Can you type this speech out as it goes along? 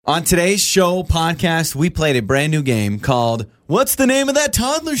On today's show podcast, we played a brand new game called What's the Name of That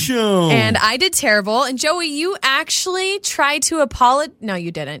Toddler Show? And I did terrible. And Joey, you actually tried to apologize. No,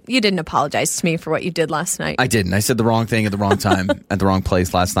 you didn't. You didn't apologize to me for what you did last night. I didn't. I said the wrong thing at the wrong time at the wrong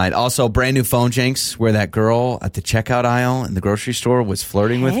place last night. Also, brand new phone, Jenks, where that girl at the checkout aisle in the grocery store was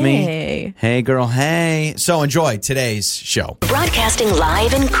flirting with me. Hey, girl, hey. So enjoy today's show. Broadcasting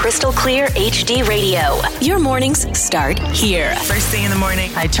live in crystal clear HD radio. Your mornings start here. First thing in the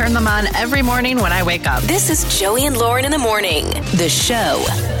morning, I turn them on every morning when I wake up. This is Joey and Lauren in the morning. The show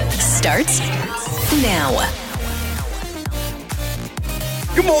starts now.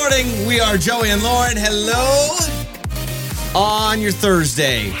 Good morning. We are Joey and Lauren. Hello. On your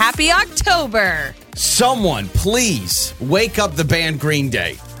Thursday. Happy October. Someone, please, wake up the band Green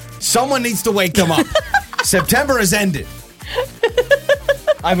Day. Someone needs to wake them up. September has ended.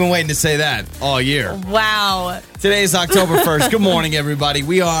 I've been waiting to say that all year. Wow. Today is October 1st. Good morning, everybody.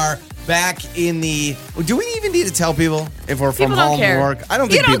 We are back in the... Do we even need to tell people if we're from home or work? I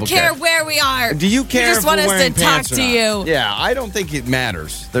don't think people care. You don't care where we are. Do you care You just if want we're us wearing to talk pants or to not? you. Yeah, I don't think it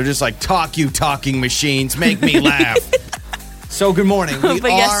matters. They're just like, talk, you talking machines. Make me laugh. So good morning. We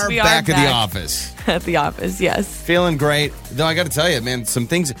are back at the office. At the office, yes. Feeling great. Though I got to tell you, man, some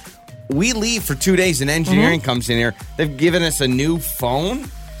things... We leave for 2 days and engineering comes in here. They've given us a new phone.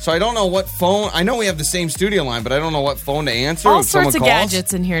 So I don't know what phone. I know we have the same studio line, but I don't know what phone to answer. All sorts of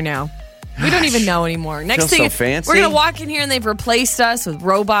gadgets in here now. We don't even know anymore. Next thing, so fancy. We're going to walk in here and they've replaced us with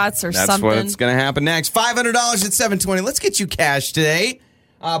robots or something. That's what's going to happen next. $500 at 720. Let's get you cash today.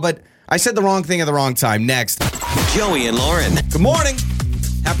 But I said the wrong thing at the wrong time. Next. Joey and Lauren. Good morning.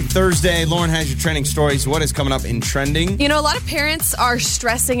 Happy Thursday. Lauren has your trending stories. What is coming up in trending? You know, a lot of parents are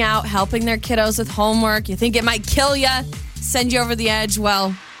stressing out, helping their kiddos with homework. You think it might kill you, send you over the edge.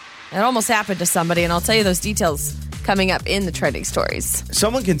 Well, it almost happened to somebody, and I'll tell you those details coming up in the trending stories.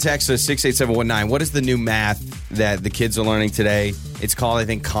 Someone can text us 68719. What is the new math that the kids are learning today? It's called, I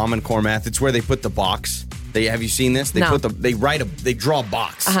think, Common Core Math. It's where they put the box. Have you seen this? They they draw a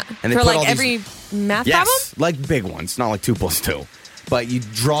box. And they for put all every math problem? Like big ones, not like 2 + 2. But you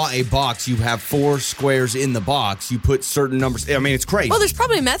draw a box. You have 4 squares in the box. You put certain numbers. I mean, it's crazy. Well, there's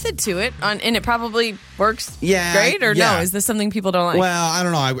probably a method to it, and it probably works great, or no? Is this something people don't like? Well, I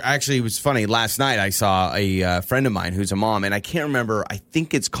don't know. It was funny. Last night, I saw a friend of mine who's a mom, and I can't remember. I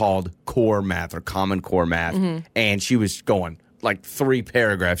think it's called Core Math or Common Core Math. And she was going like 3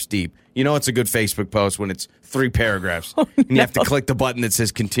 paragraphs deep. You know, it's a good Facebook post when it's 3 paragraphs. And you have to click the button that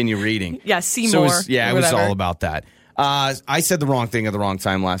says continue reading. Yeah, see more. It was all about that. I said the wrong thing at the wrong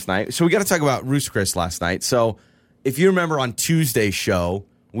time last night. So we got to talk about Roost Chris last night. So if you remember on Tuesday's show,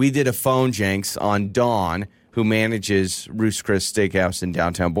 we did a phone Jenks on Dawn, who manages Roost Chris Steakhouse in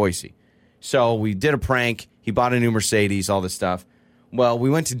downtown Boise. So we did a prank. He bought a new Mercedes, all this stuff. Well,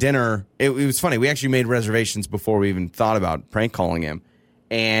 we went to dinner. It was funny. We actually made reservations before we even thought about prank calling him.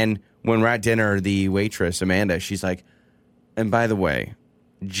 And when we're at dinner, the waitress, Amanda, she's like, and by the way,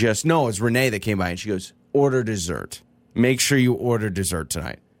 it's Renee that came by, and she goes, order dessert. Make sure you order dessert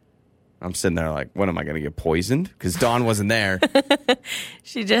tonight. I'm sitting there like, what, am I going to get poisoned? Because Dawn wasn't there.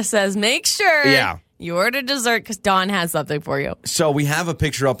 She just says, make sure you order dessert because Dawn has something for you. So we have a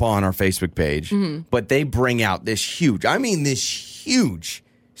picture up on our Facebook page, but they bring out this huge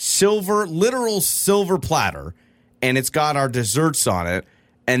literal silver platter, and it's got our desserts on it.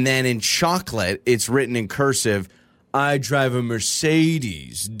 And then in chocolate, it's written in cursive, I drive a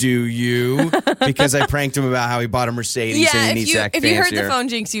Mercedes, do you? Because I pranked him about how he bought a Mercedes and he needs to act fancier. If you heard the phone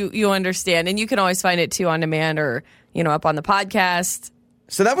Jinx, you understand. And you can always find it, too, on demand or, up on the podcast.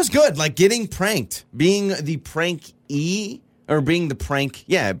 So that was good. Like getting pranked. Being the prank-e or being the prank.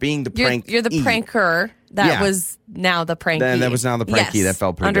 Yeah, being the prank. You're the pranker. That was now the prank-e. That was now the prank-e. Yes, that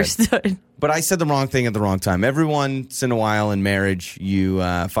felt pretty understood. Good. But I said the wrong thing at the wrong time. Every once in a while in marriage, you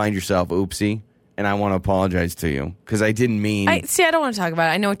find yourself oopsie. And I want to apologize to you because I didn't mean... I don't want to talk about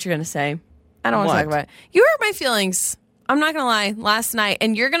it. I know what you're going to say. I don't want to talk about it. You hurt my feelings. I'm not going to lie. Last night.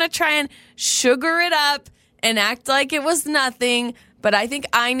 And you're going to try and sugar it up and act like it was nothing. But I think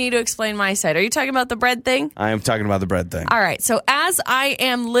I need to explain my side. Are you talking about the bread thing? I am talking about the bread thing. All right. So as I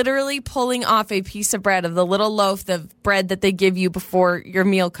am literally pulling off a piece of bread, of the little loaf of bread that they give you before your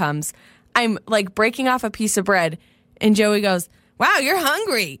meal comes, I'm like breaking off a piece of bread. And Joey goes, wow, you're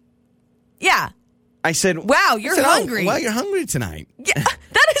hungry. Yeah. I said, wow, you're hungry. Wow, you're hungry tonight. Yeah,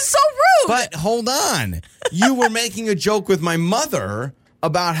 that is so rude. But hold on. You were making a joke with my mother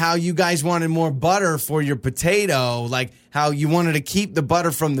about how you guys wanted more butter for your potato, like how you wanted to keep the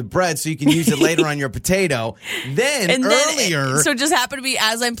butter from the bread so you can use it later on your potato. Earlier... So it just happened to be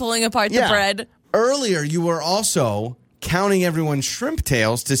as I'm pulling apart the bread. Earlier, you were also counting everyone's shrimp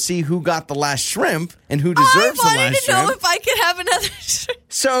tails to see who got the last shrimp and who deserves the last shrimp. I wanted to know if I could have another shrimp.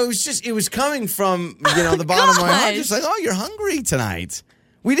 So it was coming from, the bottom of my heart, just like, oh, you're hungry tonight.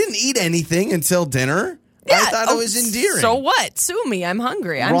 We didn't eat anything until dinner. Yeah, I thought it was endearing. So what? Sue me. I'm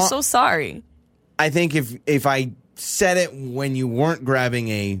hungry. I'm so sorry. I think if I said it when you weren't grabbing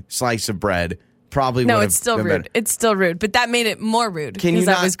a slice of bread, probably would have. No, it's still rude. Better. It's still rude, but that made it more rude because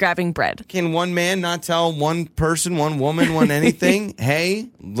I was grabbing bread. Can one man not tell one person, one woman, one anything? Hey,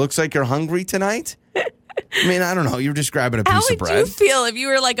 looks like you're hungry tonight. I mean, I don't know. You're just grabbing a piece of bread. How would you feel if you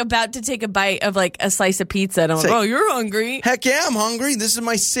were about to take a bite of a slice of pizza and I'm like, oh, you're hungry? Heck yeah, I'm hungry. This is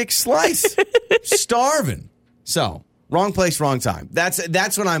my 6th slice. Starving. So, wrong place, wrong time.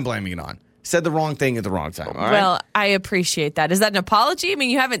 That's what I'm blaming it on. Said the wrong thing at the wrong time. All right? Well, I appreciate that. Is that an apology? I mean,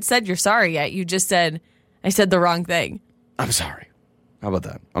 you haven't said you're sorry yet. You just said, I said the wrong thing. I'm sorry. How about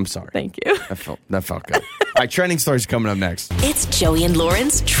that? I'm sorry. Thank you. That felt good. All right, trending stories coming up next. It's Joey and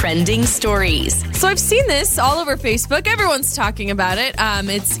Lauren's Trending Stories. So I've seen this all over Facebook. Everyone's talking about it.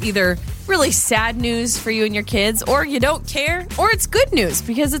 It's either really sad news for you and your kids, or you don't care, or it's good news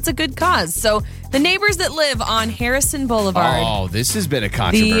because it's a good cause. So the neighbors that live on Harrison Boulevard. Oh, this has been a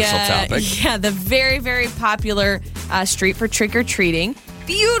controversial topic. Yeah, the very, very popular street for trick-or-treating.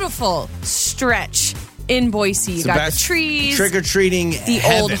 Beautiful stretch in Boise. You got the trees, trick-or-treating, the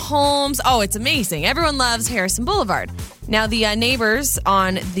old homes. Oh, it's amazing. Everyone loves Harrison Boulevard. Now, the neighbors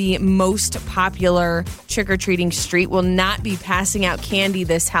on the most popular trick-or-treating street will not be passing out candy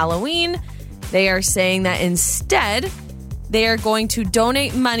this Halloween. They are saying that instead, they are going to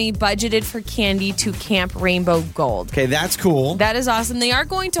donate money budgeted for candy to Camp Rainbow Gold. Okay, that's cool. That is awesome. They are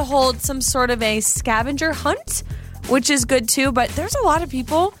going to hold some sort of a scavenger hunt, which is good too, but there's a lot of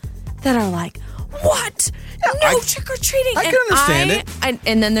people that are like, what? No trick-or-treating. I can understand it.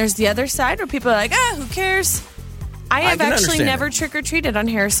 And then there's the other side where people are like, who cares? I have actually never trick-or-treated on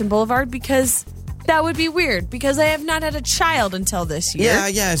Harrison Boulevard because that would be weird because I have not had a child until this year.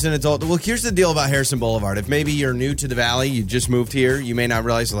 Yeah, as an adult. Well, here's the deal about Harrison Boulevard. If maybe you're new to the Valley, you just moved here, you may not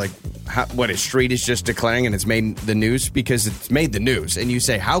realize what a street is just declaring and it's made the news because it's made the news. And you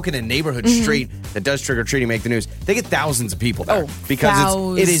say, how can a neighborhood street that does trick-or-treating make the news? They get thousands of people there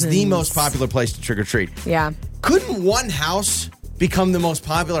because it is the most popular place to trick-or-treat. Yeah. Couldn't one house become the most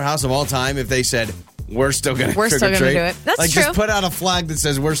popular house of all time if they said, we're still going to trick-or-treat? We're still going to do it. That's true. Just put out a flag that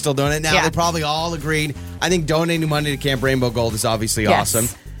says we're still doing it. Now, they probably all agreed. I think donating money to Camp Rainbow Gold is obviously awesome.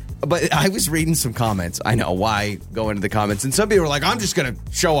 But I was reading some comments. I know why go into the comments. And some people were like, I'm just going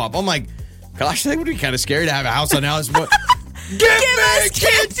to show up. I'm like, gosh, that would be kind of scary to have a house on house. Give me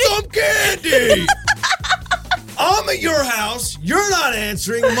kids some candy. I'm at your house. You're not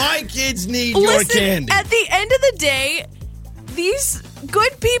answering. My kids need your candy. At the end of the day, these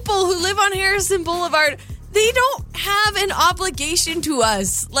good people who live on Harrison Boulevard, they don't have an obligation to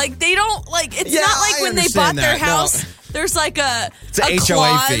us. They don't, it's not like when they bought their house, there's a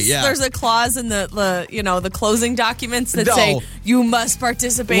clause. Fee, yeah. There's a clause in the closing documents that say you must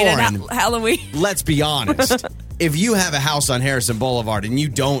participate in Halloween. Let's be honest. If you have a house on Harrison Boulevard and you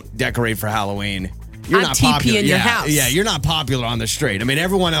don't decorate for Halloween, you're not popular. In your house. Yeah, you're not popular on the street. I mean,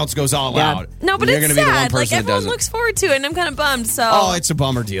 everyone else goes all out. No, but you're it's gonna sad. Be the one person everyone looks forward to it, and I'm kind of bummed. So, it's a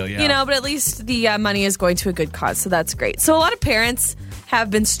bummer deal. Yeah, but at least the money is going to a good cause, so that's great. So, a lot of parents have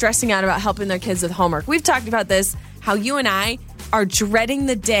been stressing out about helping their kids with homework. We've talked about this. How you and I are dreading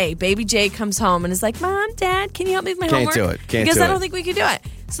the day baby Jay comes home and is like, Mom, Dad, can you help me with my homework? Can't do it. Because I don't think we can do it.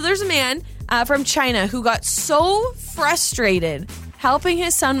 So there's a man from China who got so frustrated helping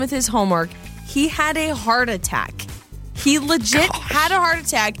his son with his homework, he had a heart attack. He legit had a heart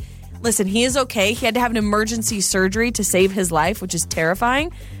attack. Listen, he is okay. He had to have an emergency surgery to save his life, which is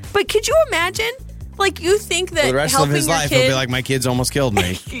terrifying. But could you imagine? You think that for the rest of his life, he'll be like, my kids almost killed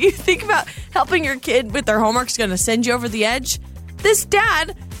me. You think about helping your kid with their homework is going to send you over the edge? This dad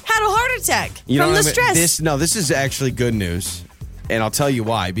had a heart attack from the stress. This is actually good news, and I'll tell you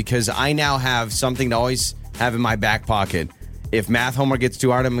why. Because I now have something to always have in my back pocket. If math homework gets too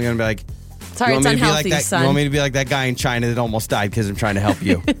hard, I'm going to be like, sorry, it's unhealthy, son. You want me to be like that guy in China that almost died because I'm trying to help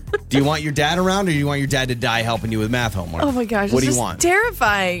you? Do you want your dad around, or do you want your dad to die helping you with math homework? Oh, my gosh. What do you want?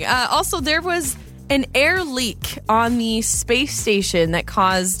 Terrifying. Also, there was an air leak on the space station that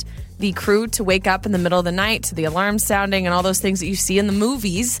caused the crew to wake up in the middle of the night to the alarm sounding and all those things that you see in the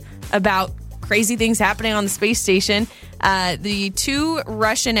movies about crazy things happening on the space station. The 2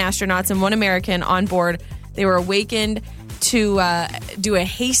 Russian astronauts and 1 American on board, they were awakened to do a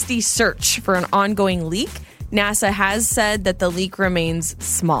hasty search for an ongoing leak. NASA has said that the leak remains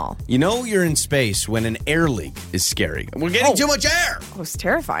small. You know you're in space when an air leak is scary. We're getting too much air. Oh, it's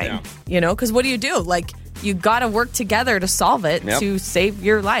terrifying. Yeah. Because what do? you got to work together to solve it to save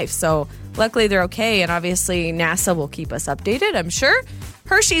your life. So luckily they're okay, and obviously NASA will keep us updated, I'm sure.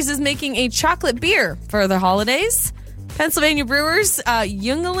 Hershey's is making a chocolate beer for the holidays. Pennsylvania Brewers,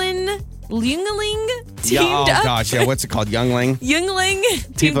 Yuengling teamed up. Oh, gosh, yeah. What's it called? Yuengling?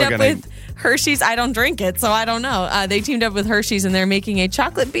 Yuengling teamed up with Hershey's. I don't drink it, so I don't know. They teamed up with Hershey's, and they're making a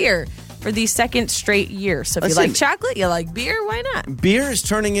chocolate beer for the second straight year. So if you like chocolate, you like beer, why not? Beer is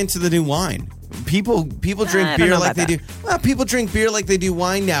turning into the new wine. People drink beer like they do. Well, people drink beer like they do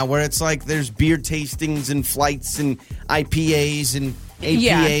wine now, where it's like there's beer tastings and flights and IPAs and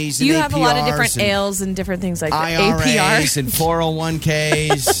APAs and you APRs have a lot of different ales and different things like that. IRAs APR. and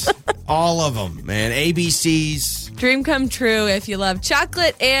 401ks, all of them, man. ABCs. Dream come true if you love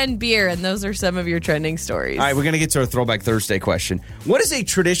chocolate and beer, and those are some of your trending stories. All right, we're going to get to our Throwback Thursday question. What is a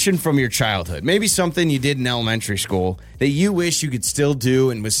tradition from your childhood? Maybe something you did in elementary school that you wish you could still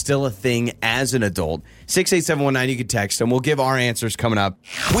do and was still a thing as an adult. 68719, you can text them. We'll give our answers coming up.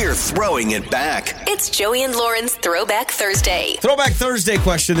 We're throwing it back. It's Joey and Lauren's Throwback Thursday. Throwback Thursday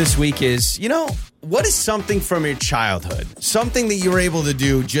question this week is, what is something from your childhood? Something that you were able to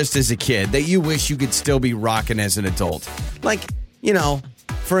do just as a kid that you wish you could still be rocking as an adult? Like,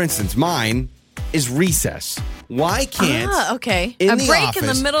 for instance, mine is recess. Why can't a break office, in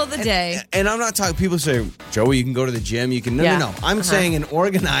the middle of the day. And I'm not talking, people say, Joey, you can go to the gym. You can, no. I'm saying an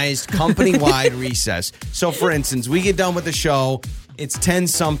organized company-wide recess. So, for instance, we get done with the show. It's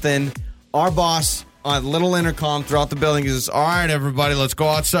 10-something. Our boss on little intercom throughout the building says, all right, everybody, let's go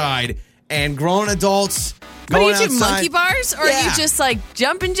outside. And grown adults going outside. What do you do, monkey bars? Or are you just like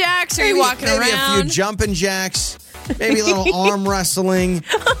jumping jacks? Or are you walking around? Maybe a few jumping jacks. Maybe a little arm wrestling.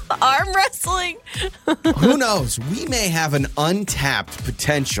 Arm wrestling? Who knows? We may have an untapped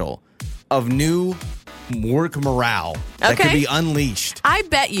potential of new work morale that could be unleashed. I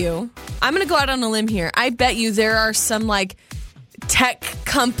bet you, I'm going to go out on a limb here. I bet you there are some like tech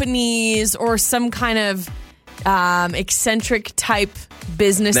companies or some kind of eccentric type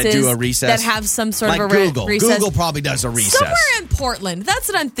businesses that do a recess, that have some sort like of a Google. recess. Google probably does a recess. Somewhere in Portland. That's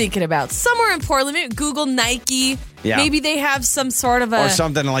what I'm thinking about. Somewhere in Portland. Maybe Google, Nike. Yeah. Maybe they have some sort of or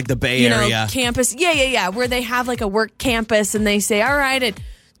something like the Bay Area campus. Yeah. Where they have like a work campus and they say, all right, at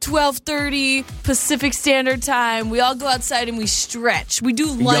 12:30 Pacific Standard Time, we all go outside and we stretch. We do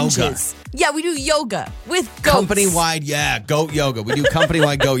lunges. Yoga. Yeah, we do yoga with goats. Company-wide, goat yoga. We do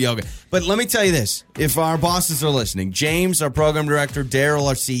company-wide goat yoga. But let me tell you this. If our bosses are listening, James, our program director, Daryl,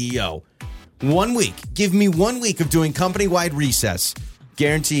 our CEO, 1 week, give me 1 week of doing company-wide recess.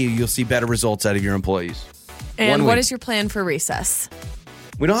 Guarantee you'll see better results out of your employees. And what is your plan for recess?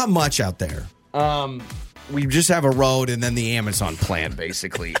 We don't have much out there. We just have a road and then the Amazon plan,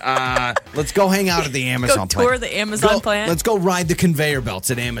 basically. Let's go hang out at the Amazon plan. Go tour the Amazon plan. Let's go ride the conveyor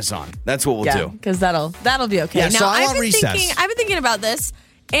belts at Amazon. That's what we'll do. Because that'll be okay. Yeah, now, so I want recess. I've been thinking about this,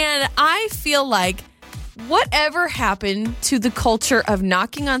 and I feel like whatever happened to the culture of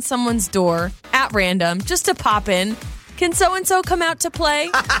knocking on someone's door at random just to pop in? Can so-and-so come out to play?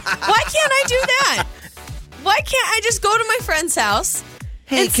 Why can't I do that? Why can't I just go to my friend's house?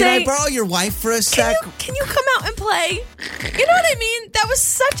 Hey, can I borrow your wife for a sec? Can you come out and play? You know what I mean? That was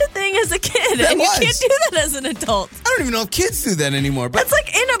such a thing as a kid. You can't do that as an adult. I don't even know if kids do that anymore. But that's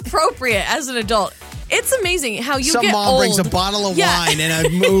like inappropriate as an adult. It's amazing how you get old. Some mom brings a bottle of wine in a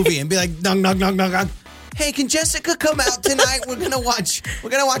movie and be like, knock, knock. Hey, can Jessica come out tonight? We're gonna watch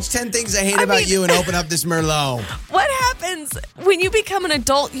 10 Things I Hate About You and open up this Merlot. What happens when you become an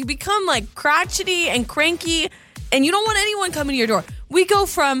adult? You become like crotchety and cranky, and you don't want anyone coming to your door. We go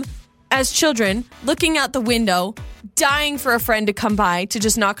from, as children, looking out the window, dying for a friend to come by to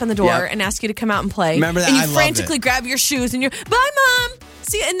just knock on the door and ask you to come out and play. Remember that? And you frantically grab your shoes and you're, bye, Mom.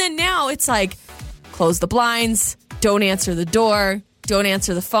 See, and then now it's like, close the blinds, don't answer the door, don't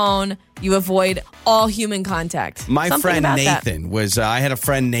answer the phone. You avoid all human contact. My friend Nathan was, I had a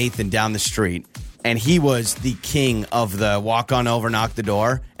friend Nathan down the street, and he was the king of the walk on over, knock the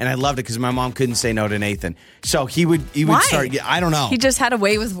door. And I loved it because my mom couldn't say no to Nathan. So he would start, I don't know. He just had a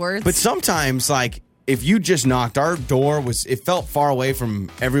way with words. But sometimes, like, if you just knocked, our door it felt far away from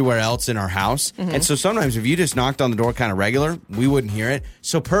everywhere else in our house. Mm-hmm. And so sometimes if you just knocked on the door kind of regular, we wouldn't hear it.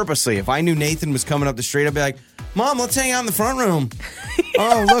 So purposely, if I knew Nathan was coming up the street, I'd be like, Mom, let's hang out in the front room.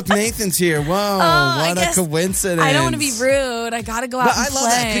 Oh, look, Nathan's here. Whoa, what a coincidence. I don't want to be rude. I got to go out and play. I love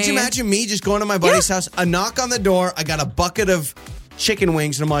that. Could you imagine me just going to my buddy's house, a knock on the door, I got a bucket of chicken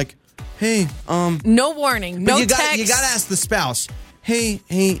wings, and I'm like, hey, no warning, no text. You got to ask the spouse,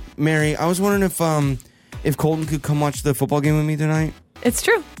 hey, Mary, I was wondering if Colton could come watch the football game with me tonight. It's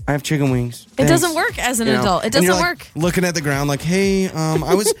true. I have chicken wings. It doesn't work as an adult. It doesn't work. Looking at the ground like, hey,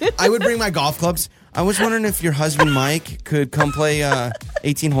 I would bring my golf clubs. I was wondering if your husband, Mike, could come play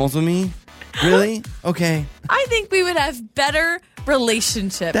 18 holes with me. Really? Okay. I think we would have better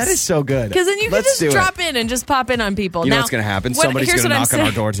relationships. That is so good. Because then you can just drop in and just pop in on people. You know what's going to happen? Somebody's going to knock on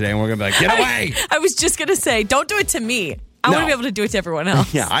our door today, and we're going to be like, get away. I was just going to say, don't do it to me. I want to be able to do it to everyone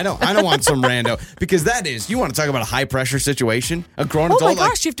else. Yeah, I don't want some rando. Because that is, you want to talk about a high-pressure situation? A grown adult. Oh, my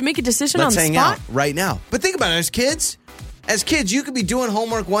gosh, you have to make a decision on the spot? Let's hang out right now. But think about it, as kids, you could be doing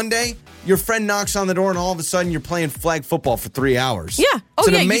homework one day, your friend knocks on the door, and all of a sudden you're playing flag football for 3 hours. Yeah. It's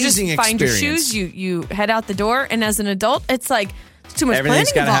an amazing you just find experience. your shoes, you head out the door, and as an adult, it's like, it's too much planning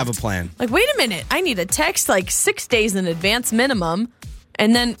Everything's got to involved. have a plan. Like, wait a minute, I need a text like 6 days in advance minimum,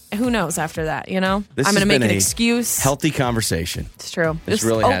 and then who knows after that, you know? This I'm going to has make been an a excuse. Healthy conversation. It's true. This Just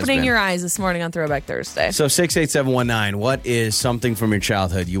really has opening been. your eyes this morning on Throwback Thursday. So 68719, what is something from your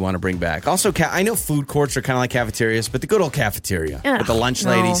childhood you want to bring back? Also, I know food courts are kind of like cafeterias, but the good old cafeteria with the lunch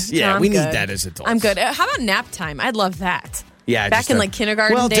ladies. Yeah, we need that as adults. I'm good. How about nap time? I'd love that. Yeah, back in like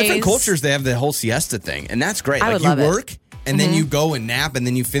kindergarten days. Well, different cultures, they have the whole siesta thing, and that's great. I Like would love you it. work, and then you go and nap, and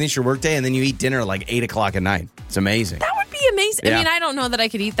then you finish your workday, and then you eat dinner at like 8 o'clock at night. It's amazing. That would be amazing. Yeah. I mean, I don't know that I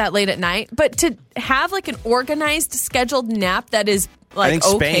could eat that late at night, but to have like an organized, scheduled nap that is like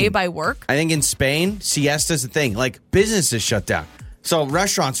okay by work. I think in Spain, siesta's a thing. Like business is shut down. So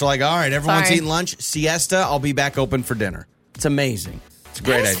restaurants are like, all right, everyone's eating lunch, siesta, I'll be back open for dinner. It's amazing. It's a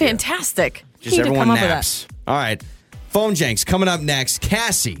great idea. That's fantastic. Just you need everyone to come naps. Up with that. All right. Phone Jenks coming up next.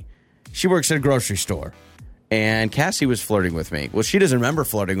 Cassie. She works at a grocery store. And Cassie was flirting with me. Well, she doesn't remember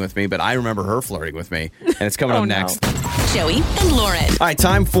flirting with me, but I remember her flirting with me. And it's coming up next. Joey and Lauren. All right,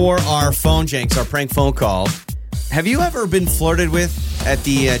 time for our phone Jenks, our prank phone call. Have you ever been flirted with at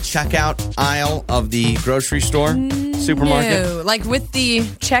the checkout aisle of the grocery store, supermarket? No, like with the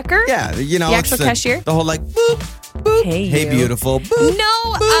checker? Yeah, you know, the actual cashier? The whole like, boop, boop. Hey, beautiful. Boop,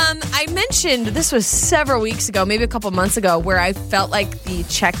 no, boop. I mentioned this was several weeks ago, maybe a couple months ago, where I felt like the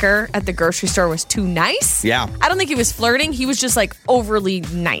checker at the grocery store was too nice. Yeah. I don't think he was flirting. He was just like overly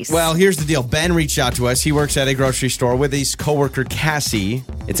nice. Well, here's the deal. Ben reached out to us. He works at a grocery store with his coworker, Cassie.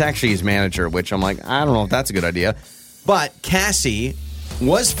 It's actually his manager, which I'm like, I don't know if that's a good idea. But Cassie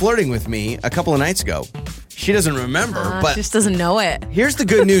was flirting with me a couple of nights ago. She doesn't remember, but just doesn't know it. Here's the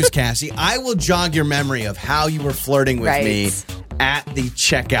good news, Cassie. I will jog your memory of how you were flirting with me at the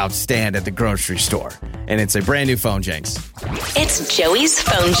checkout stand at the grocery store. And it's a brand new phone Jenks. It's Joey's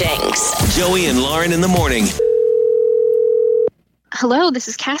Phone Jenks. Joey and Lauren in the morning. Hello, this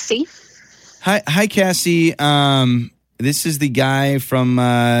is Cassie. Hi, Cassie. This is the guy from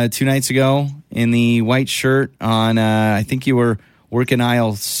 2 nights ago in the white shirt on, I think you were working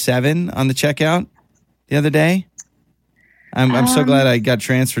aisle 7 on the checkout the other day. I'm so glad I got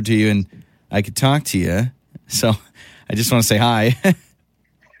transferred to you and I could talk to you. So I just want to say hi.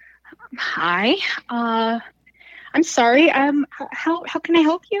 Hi. I'm sorry. How can I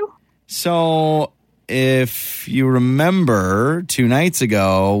help you? So if you remember 2 nights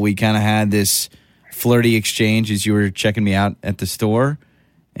ago, we kind of had this flirty exchange as you were checking me out at the store,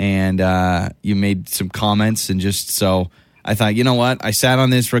 and you made some comments, and just so I thought, you know what? I sat on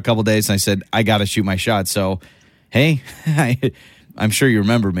this for a couple days, and I said, I got to shoot my shot. So, hey, I'm sure you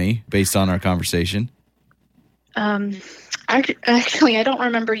remember me based on our conversation. Actually, I don't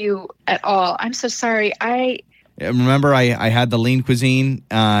remember you at all. I'm so sorry. Remember, I had the lean cuisine,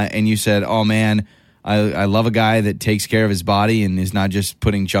 and you said, oh, man, I love a guy that takes care of his body and is not just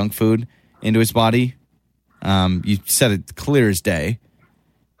putting junk food into his body. You said it clear as day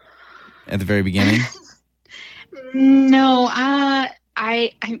at the very beginning. No, I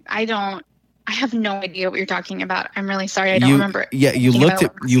don't. I have no idea what you're talking about. I'm really sorry. I don't remember. Yeah, you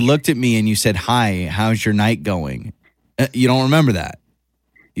looked at me and you said, "Hi, how's your night going?" You don't remember that?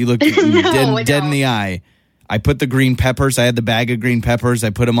 You looked dead in the eye. I put the green peppers. I had the bag of green peppers. I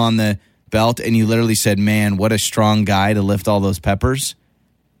put them on the belt, and you literally said, "Man, what a strong guy to lift all those peppers."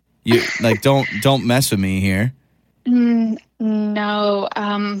 You like don't mess with me here. No,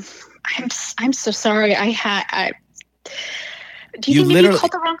 I'm so sorry. Do you think maybe you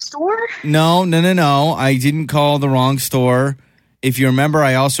called the wrong store? No. I didn't call the wrong store. If you remember,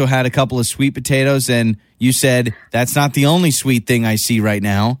 I also had a couple of sweet potatoes, and you said, that's not the only sweet thing I see right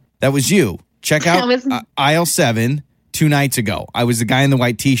now. That was you. Check out aisle 7 2 nights ago. I was the guy in the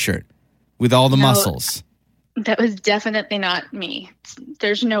white T-shirt with all the muscles. That was definitely not me.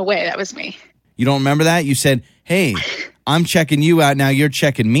 There's no way that was me. You don't remember that? You said, hey, I'm checking you out. Now you're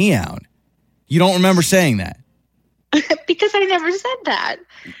checking me out. You don't remember saying that? Because I never said that.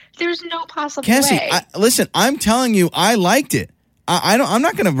 There's no possible Cassie, way. Listen, I'm telling you, I liked it. I'm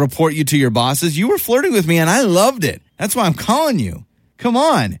not going to report you to your bosses. You were flirting with me, and I loved it. That's why I'm calling you. Come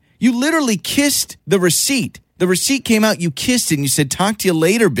on. You literally kissed the receipt. The receipt came out, you kissed it, and you said, talk to you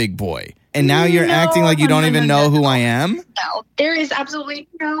later, big boy. And now you're acting like you don't even know who I am? No, there is absolutely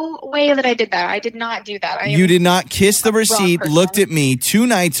no way that I did that. I did not do that. You did not kiss the receipt, looked at me 2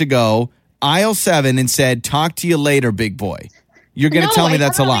 nights ago, aisle 7, and said, talk to you later, big boy. You're going to tell me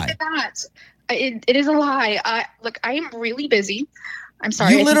that's a lie. It is a lie. Look, I am really busy. I'm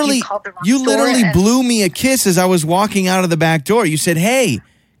sorry. You literally blew me a kiss as I was walking out of the back door. You said, hey,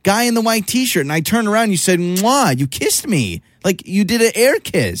 guy in the white T-shirt. And I turned around and you said, mwah, you kissed me. Like you did an air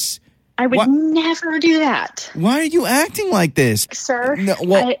kiss. I would never do that. Why are you acting like this? Sir?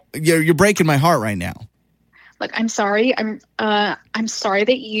 No, you're breaking my heart right now. Look, I'm sorry. I'm sorry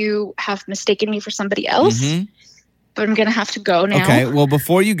that you have mistaken me for somebody else. Mm-hmm. But I'm going to have to go now. Okay, well,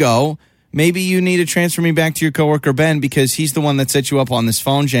 before you go, maybe you need to transfer me back to your coworker, Ben, because he's the one that set you up on this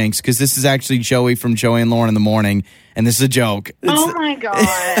phone, Jenks, because this is actually Joey from Joey and Lauren in the Morning, and this is a joke. Oh, my God.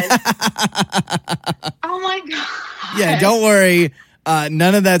 Oh, my God. Yeah, don't worry.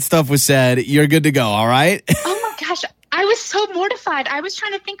 None of that stuff was said. You're good to go, all right? Oh, my gosh. I was so mortified. I was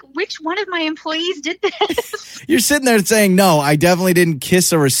trying to think which one of my employees did this. You're sitting there saying, no, I definitely didn't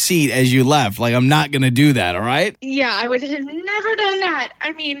kiss a receipt as you left. Like, I'm not going to do that, all right? Yeah, I would have never done that.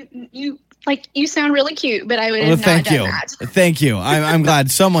 I mean, you sound really cute, but I would have not done that. Thank you. I'm glad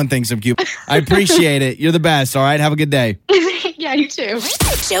someone thinks I'm cute. I appreciate it. You're the best, all right? Have a good day. Yeah, you too.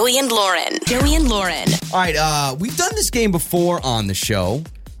 Joey and Lauren. Joey and Lauren. All right, we've done this game before on the show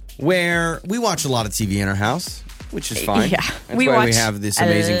where we watch a lot of TV in our house, which is fine. Yeah, That's why we have this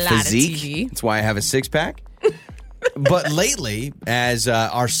amazing physique. That's why I have a six-pack. But lately, as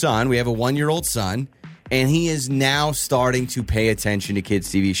our son, we have a 1-year-old son, and he is now starting to pay attention to kids'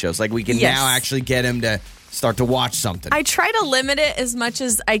 TV shows. Like, we can now actually get him to start to watch something. I try to limit it as much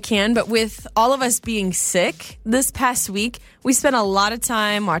as I can, but with all of us being sick this past week, we spent a lot of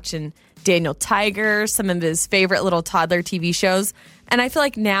time watching Daniel Tiger, some of his favorite little toddler TV shows. And I feel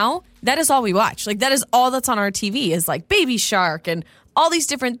like now that is all we watch. Like, that is all that's on our TV is like Baby Shark and all these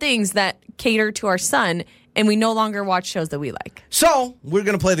different things that cater to our son. And we no longer watch shows that we like. So we're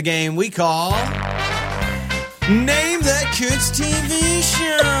going to play the game we call Name That Kids TV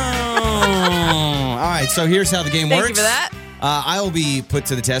Show. All right, so here's how the game works. Thank you for that. I will be put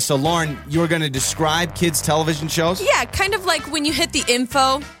to the test. So, Lauren, you're going to describe kids' television shows? Yeah, kind of like when you hit the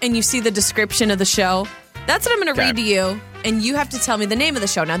info and you see the description of the show. That's what I'm going to read to you, and you have to tell me the name of the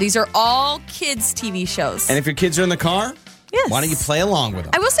show. Now, these are all kids' TV shows. And if your kids are in the car, why don't you play along with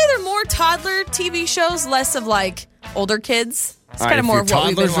them? I will say they're more toddler TV shows, less of like older kids. It's kind of more of what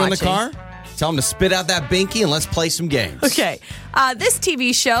we've been watching. If your toddlers are in the car, tell them to spit out that binky and let's play some games. Okay. This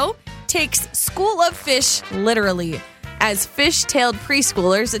TV show takes School of Fish literally, as fish-tailed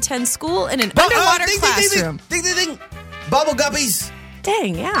preschoolers attend school in an underwater classroom. Ding, ding, ding. Bubble guppies.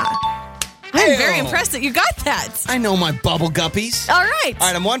 Dang, yeah. I'm very impressed that you got that. I know my bubble guppies. All right. All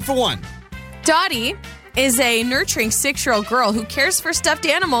right, I'm 1 for 1. Dottie is a nurturing 6-year-old girl who cares for stuffed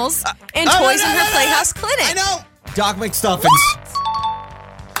animals and toys in her playhouse clinic. I know. Doc McStuffins.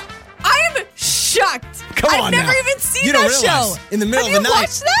 I am shocked. I've never even seen that show. In the middle of the night.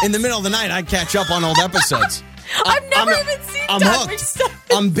 Watched that? In the middle of the night, I catch up on old episodes. I've never even seen Doc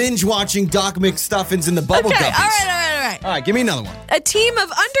McStuffins. I'm binge watching Doc McStuffins and the Bubble Guppies. All right. All right, give me another one. A team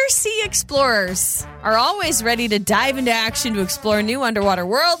of undersea explorers are always ready to dive into action to explore new underwater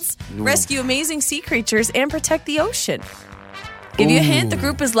worlds, rescue amazing sea creatures, and protect the ocean. Give you a hint, the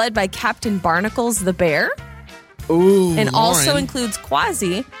group is led by Captain Barnacles the bear. Ooh, and Lauren. also includes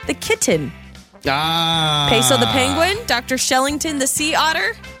Quasi the kitten. Peso the penguin, Dr. Shellington the sea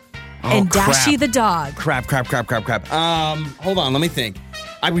otter, and Dashi the dog. Crap. Hold on, let me think.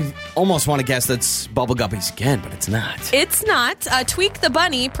 I would almost want to guess that's Bubble Guppies again, but it's not. It's not. Tweak the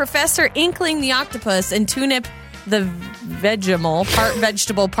bunny, Professor Inkling the octopus, and Tunip the Vegimal, part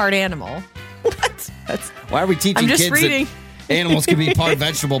vegetable, part animal. What? Why are we teaching kids that animals can be part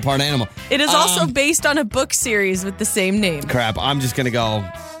vegetable, part animal? It is also based on a book series with the same name. Crap, I'm just going to go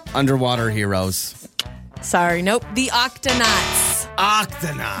Underwater Heroes. Sorry, nope. The Octonauts.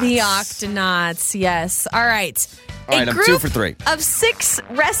 The Octonauts, yes. All right. All right, I'm 2 for 3. Of 6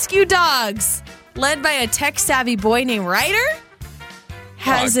 rescue dogs, led by a tech-savvy boy named Ryder,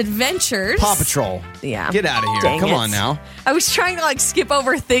 has adventures. Paw Patrol. Yeah. Get out of here. Come on now. I was trying to skip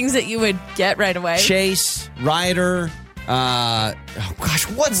over things that you would get right away. Chase, Ryder,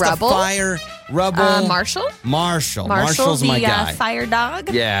 what's Rubble? the fire? Rubble. Marshall. Marshall's my guy. Fire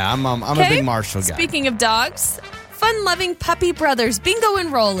dog. Yeah, I'm a big Marshall guy. Speaking of dogs, fun-loving puppy brothers Bingo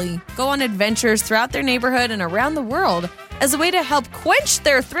and Rolly go on adventures throughout their neighborhood and around the world as a way to help quench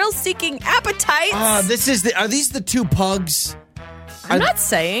their thrill-seeking appetites. Are these the 2 pugs? I'm not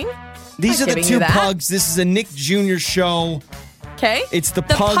saying. These I'm are the giving two you that. pugs. This is a Nick Jr. show. Okay. It's the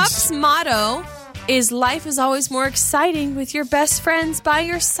The pugs. pup's motto is life is always more exciting with your best friends by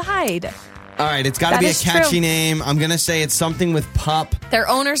your side. All right, it's got to That be a is catchy true. name. I'm going to say it's something with pup. Their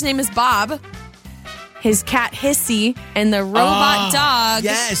owner's name is Bob. His cat Hissy and the robot dog.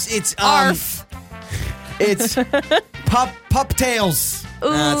 Yes, it's Arf. It's pup tails. No,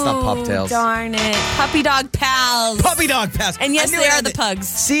 it's not pup tails. Darn it. Puppy dog pals. Puppy dog pass. And yes, I knew they it are had the pugs.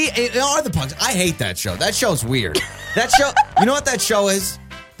 See, they are the pugs. I hate that show. That show's weird. That show, you know what that show is?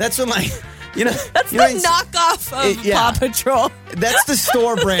 That's when That's the knockoff of Paw Patrol. That's the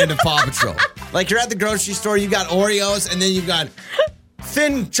store brand of Paw Patrol. Like you're at the grocery store, you got Oreos, and then you've got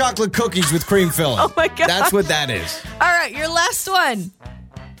thin chocolate cookies with cream filling. Oh my God. That's what that is. All right, your last one.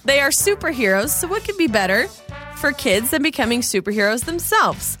 They are superheroes, so what could be better for kids than becoming superheroes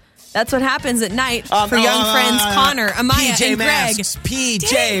themselves? That's what happens at night for young friends Connor, Amaya, PJ and Masks. Greg. PJ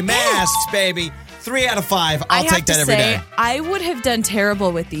Dang Masks, baby. 3 out of 5. I'll I take that every day. I would have done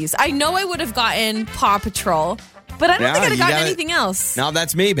terrible with these. I know I would have gotten Paw Patrol, but I don't think I'd have gotten anything else. No,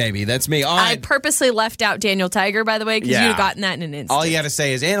 that's me, baby. That's me. All I right. purposely left out Daniel Tiger, by the way, because Yeah. you'd have gotten that in an instant. All you got to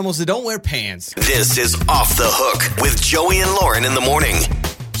say is animals that don't wear pants. This is Off the Hook with Joey and Lauren in the morning.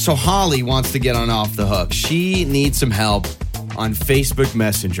 So Holly wants to get on Off the Hook. She needs some help on Facebook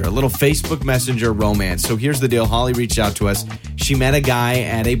Messenger, a little Facebook Messenger romance. So here's the deal. Holly reached out to us. She met a guy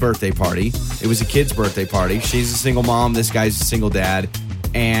at a birthday party. It was a kid's birthday party. She's a single mom. This guy's a single dad.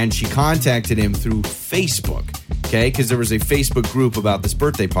 And she contacted him through Facebook, okay? Because there was a Facebook group about this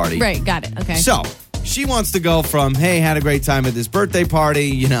birthday party. Right, got it. Okay. So she wants to go from, hey, had a great time at this birthday party,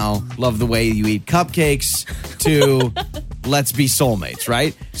 you know, love the way you eat cupcakes, to let's be soulmates,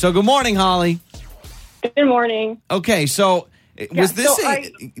 right? So good morning, Holly. Good morning. Okay, so was this so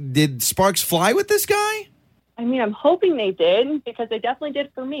did sparks fly with this guy? I mean, I'm hoping they did because they definitely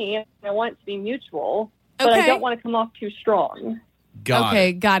did for me. And I want it to be mutual, but I Okay. don't want to come off too strong. Got Okay,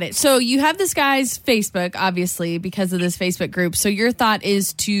 it. got it. So you have this guy's Facebook, obviously, because of this Facebook group. So your thought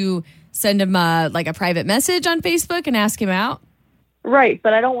is to send him a private message on Facebook and ask him out? Right,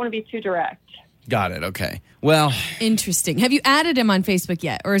 but I don't want to be too direct. Got it. Okay. Well, Interesting. Have you added him on Facebook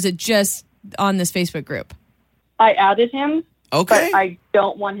yet? Or is it just on this Facebook group? I added him, okay. but I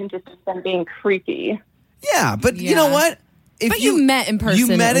don't want him to think I'm being creepy. Yeah, but you Yeah. know what? If But you met in person,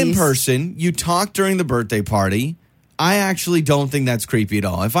 You met at in least. person. You talked during the birthday party. I actually don't think that's creepy at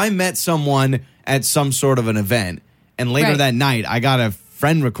all. If I met someone at some sort of an event and later Right. that night I got a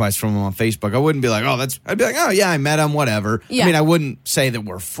friend request from him on Facebook, I wouldn't be like, I'd be like, oh yeah, I met him, whatever. Yeah. I mean, I wouldn't say that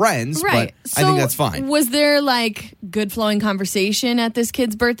we're friends, Right. but I think that's fine. Was there good flowing conversation at this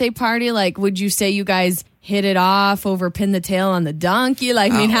kid's birthday party? Like, would you say you guys hit it off over pin the tail on the donkey?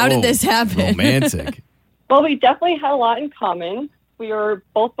 Like, I mean, how did this happen? Romantic. Well, we definitely had a lot in common. We were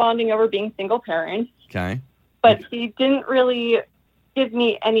both bonding over being single parents, Okay. but he didn't really give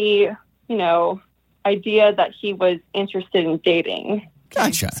me any, idea that he was interested in dating.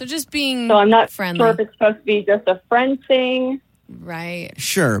 Gotcha. So just being So I'm not friendly. sure if it's supposed to be just a friend thing. Right.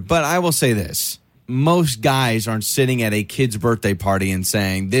 Sure, but I will say this. Most guys aren't sitting at a kid's birthday party and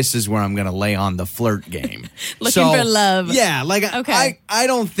saying, this is where I'm going to lay on the flirt game. Looking for love. Yeah, Okay. I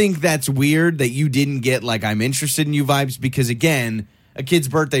don't think that's weird that you didn't get I'm interested in you vibes because, again, a kid's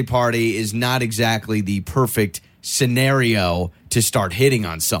birthday party is not exactly the perfect scenario to start hitting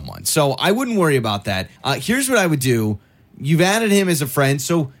on someone. So I wouldn't worry about that. Here's what I would do. You've added him as a friend,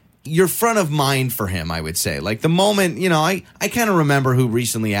 so you're front of mind for him, I would say. Like the moment, I kind of remember who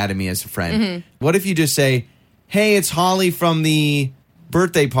recently added me as a friend. Mm-hmm. What if you just say, hey, it's Holly from the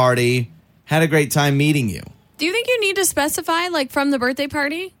birthday party. Had a great time meeting you. Do you think you need to specify, from the birthday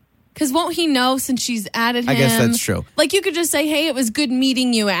party? Because won't he know since she's added him? I guess that's true. You could just say, hey, it was good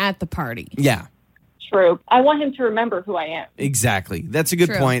meeting you at the party. Yeah, True. I want him to remember who I am. exactly. That's a good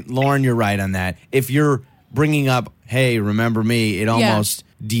True. point. Lauren, you're right on that. If you're bringing up, hey, remember me, it almost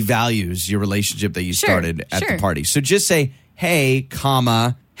devalues your relationship that you started at the party. So just say, hey,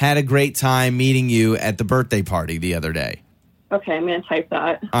 had a great time meeting you at the birthday party the other day. Okay, I'm going to type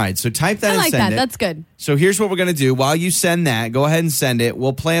that. All right, so type that I and like send that. it. That's good. So here's what we're going to do. While you send that, go ahead and send it.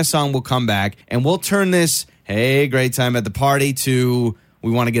 We'll play a song. We'll come back. And we'll turn this, hey, great time at the party, to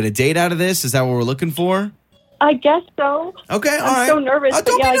we want to get a date out of this. Is that what we're looking for? I guess so. Okay, all I'm right. so nervous, Oh, but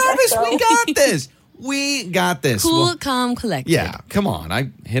don't yeah, I be guess nervous. so. We got this. We got this. Cool, Well, calm, collected. yeah, come on. I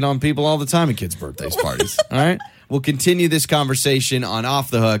hit on people all the time at kids' birthdays parties. All right? We'll continue this conversation on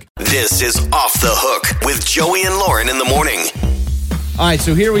Off the Hook. This is Off the Hook with Joey and Lauren in the morning. All right,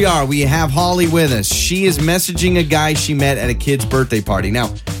 so here we are. We have Holly with us. She is messaging a guy she met at a kid's birthday party.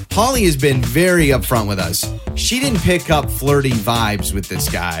 Now, Holly has been very upfront with us. She didn't pick up flirty vibes with this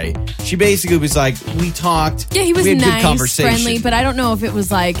guy. She basically was like, we talked. Yeah, he was we had good nice, conversation. friendly, but I don't know if it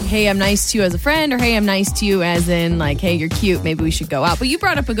was like, hey, I'm nice to you as a friend, or hey, I'm nice to you as in like, hey, you're cute, maybe we should go out. But you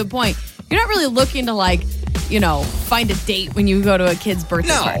brought up a good point. You're not really looking to like, find a date when you go to a kid's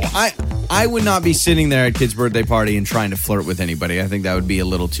birthday party. I would not be sitting there at kid's birthday party and trying to flirt with anybody. I think that would be a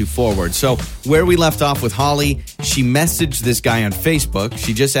little too forward. So where we left off with Holly, she messaged this guy on Facebook.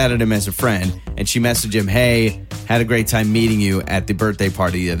 She just added him as a friend, and she messaged him, hey, had a great time meeting you at the birthday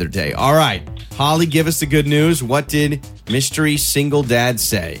party the other day. All right, Holly, give us the good news. What did mystery single dad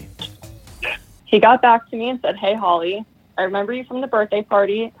say? He got back to me and said, hey, Holly, I remember you from the birthday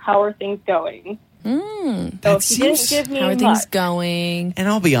party. How are things going? So he didn't give me How are much. things going? And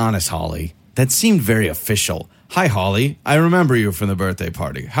I'll be honest, Holly, that seemed very official. Hi, Holly. I remember you from the birthday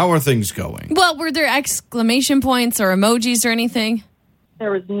party. How are things going? Well, were there exclamation points or emojis or anything? There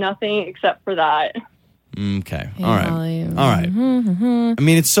was nothing except for that. Okay. Hey, All right. Holly. All right. I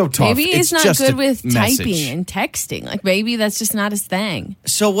mean, it's so tough. Maybe he's not just good a with message. typing and texting. Like, maybe that's just not his thing.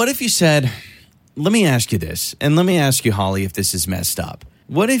 So what if you said, let me ask you this, and let me ask you, Holly, if this is messed up.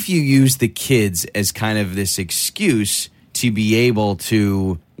 What if you use the kids as kind of this excuse to be able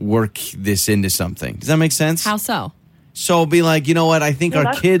to work this into something? Does that make sense? How so? So be like, you know what? I think Yeah, our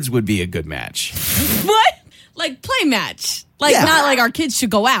that's- kids would be a good match. What? Like play match? Like Yeah. not like our kids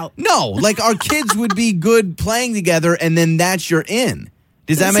should go out. No, like our kids would be good playing together, and then that's your in.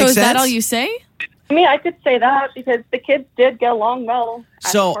 Does that make so sense? is that all you say? I mean, I could say that because the kids did get along well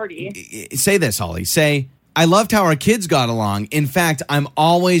at the party. Say this, Holly. Say, I loved how our kids got along. In fact, I'm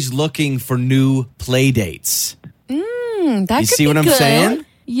always looking for new play dates. That You could see be what I'm good. saying?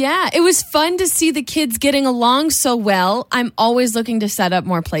 Yeah, it was fun to see the kids getting along so well. I'm always looking to set up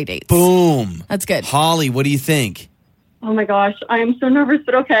more play dates. Boom. That's good. Holly, what do you think? Oh my gosh, I am so nervous,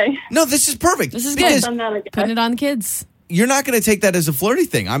 but okay. No, this is perfect. This is because good. Done that again. Putting it on the kids. you're not going to take that as a flirty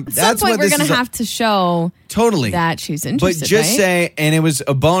thing. At some That's point, what we're this going to is. have to show Totally. that she's But interested. just right? say, and it was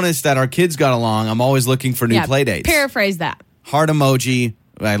a bonus that our kids got along. I'm always looking for new play dates. Paraphrase that. Heart emoji.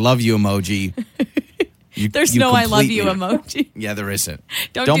 I love you emoji. There's you no I love complete you me. emoji. Yeah, there isn't.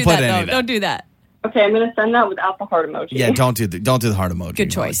 Don't Don't do put that, any though. of that. Don't do that. Okay, I'm going to send that without the heart emoji. Yeah, don't do the heart emoji. Good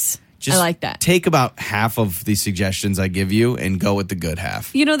choice. Just I like that. Take about half of the suggestions I give you and go with the good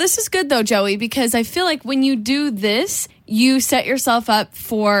half. You know, this is good though, Joey, because I feel like when you do this, you set yourself up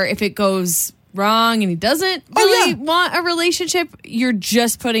for if it goes wrong and he doesn't really want a relationship, you're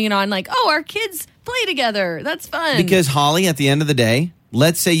just putting it on like, oh, our kids play together. That's fun. Because, Holly, at the end of the day,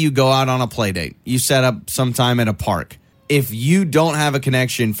 let's say you go out on a play date. You set up sometime at a park. If you don't have a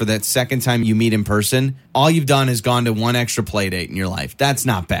connection for that second time you meet in person, all you've done is gone to one extra play date in your life. That's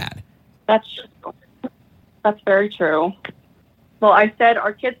not bad. That's very true. Well, I said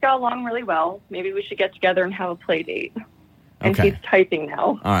our kids got along really well. Maybe we should get together and have a play date. And Okay. he's typing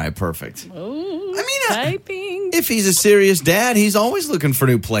now. All right, perfect. Ooh, I mean, typing. If he's a serious dad, he's always looking for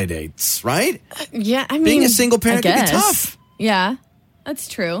new play dates, right? Yeah, I mean, Being a single parent I can be guess. tough. Yeah, that's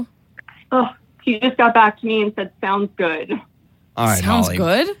true. Oh, he just got back to me and said, sounds good. All right, Sounds Holly.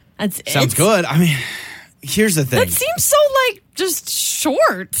 good. That's Sounds it. good. I mean, here's the thing. That seems so like just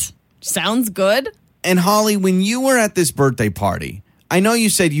short. Sounds good. And Holly, when you were at this birthday party, I know you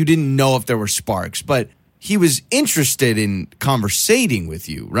said you didn't know if there were sparks, but he was interested in conversating with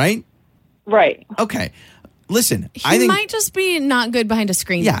you, right? Right. Okay. Listen, He I think might just be not good behind a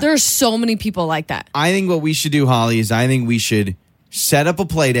screen. Yeah. There are so many people like that. I think what we should do, Holly, is I think we should set up a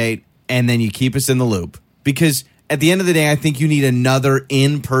play date and then you keep us in the loop. Because at the end of the day, I think you need another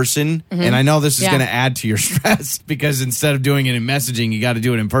in-person. And I know this is Mm-hmm. Yeah. going to add to your stress because instead of doing it in messaging, you got to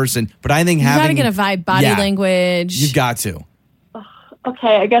do it in person. But I think You got to having... get a vibe, body Yeah, language. You've got to.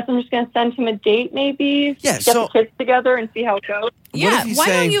 Okay, I guess I'm just going to send him a date maybe. Yeah, Get so- the kids together and see how it goes. Yeah, if you why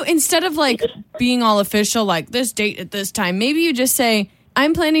say- don't you, instead of like being all official, like this date at this time, maybe you just say,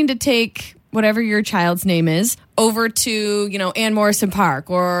 I'm planning to take whatever your child's name is over to, Ann Morrison Park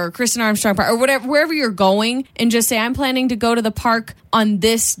or Kristen Armstrong Park or whatever, wherever you're going, and just say, I'm planning to go to the park on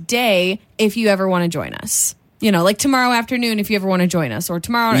this day if you ever want to join us. Like tomorrow afternoon if you ever want to join us, or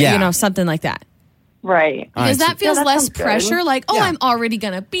tomorrow, Yeah. something like that. Right. All Because right, that feels that less sounds good. pressure. Like, oh, Yeah. I'm already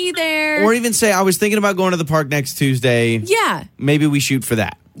going to be there. Or even say, I was thinking about going to the park next Tuesday. yeah. Maybe we shoot for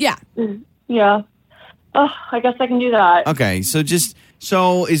that. Yeah. Yeah. Oh, I guess I can do that. Okay,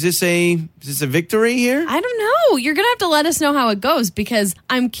 so is this a victory here? I don't know. You're going to have to let us know how it goes because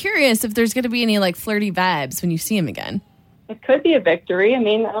I'm curious if there's going to be any like flirty vibes when you see him again. it could be a victory. I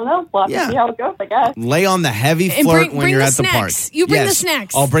mean, I don't know. We'll have to see how it goes, I guess. Lay on the heavy And flirt when bring you're the at the park. snacks. You bring the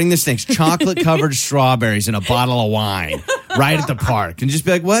snacks. I'll bring the snacks. Chocolate-covered strawberries and a bottle of wine right at the park. And just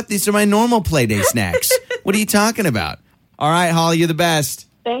be like, what? These are my normal Play-Day snacks. What are you talking about? All right, Holly, you're the best.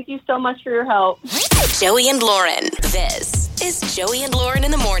 Thank you so much for your help. Joey and Lauren. This is Joey and Lauren in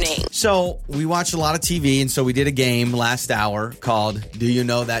the morning. So we watch a lot of TV, and so we did a game last hour called Do You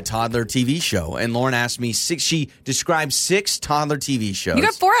Know That Toddler TV Show? And Lauren asked me she described 6 toddler TV shows. You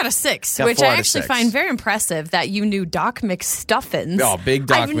got 4 out of 6, Got which 4 I out of actually 6. find very impressive that you knew Doc McStuffins. Oh, big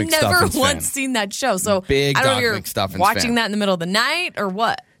Doc McStuffins I've never fan. once seen that show. So Big I don't know Doc if you're McStuffins watching fan. that in the middle of the night or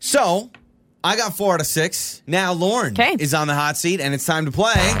what. So I got 4 out of 6. Now Lauren is on the hot seat, and it's time to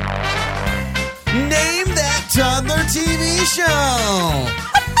play Name That Toddler TV Show.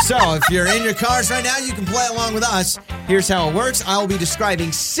 So if you're in your cars right now, you can play along with us. Here's how it works. I will be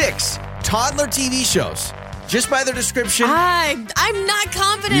describing 6 toddler TV shows. Just by their description. I'm not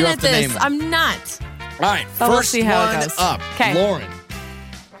confident You at have to name this. them. I'm not. All right, But we'll first see how it one goes. up. 'Kay. Lauren.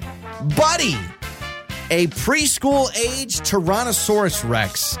 Buddy, a preschool-age Tyrannosaurus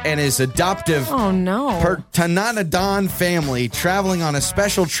Rex and his adoptive Pteranodon family traveling on a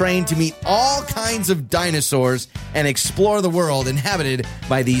special train to meet all kinds of dinosaurs and explore the world inhabited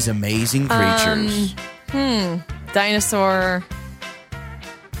by these amazing creatures. Dinosaur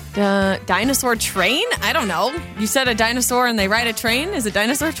train? I don't know. You said a dinosaur and they ride a train? Is it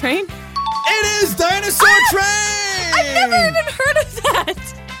dinosaur train? It is Dinosaur Train! I've never even heard of that.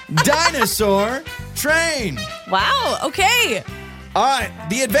 Dinosaur Train. Wow, okay. All right,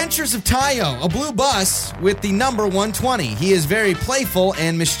 The Adventures of Tayo, a blue bus with the number 120. He is very playful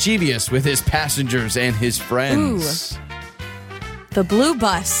and mischievous with his passengers and his friends. The blue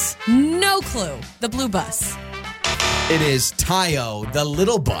bus. No clue. The blue bus. It is Tayo, the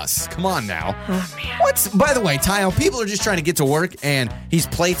little bus. Come on now. Oh, man. By the way, Tayo, people are just trying to get to work, and he's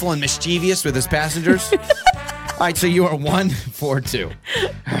playful and mischievous with his passengers. All right, so you are 1 for 2. All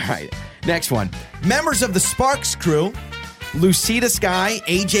right, next one. Members of the Sparks crew, Lucida Sky,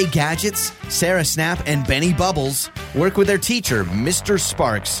 AJ Gadgets, Sarah Snap, and Benny Bubbles work with their teacher, Mr.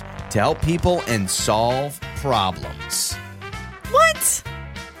 Sparks, to help people and solve problems. What?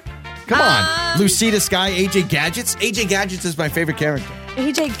 Come on. Lucida Sky, AJ Gadgets. AJ Gadgets is my favorite character.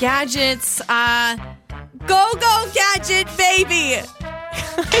 AJ Gadgets. Go Gadget Baby.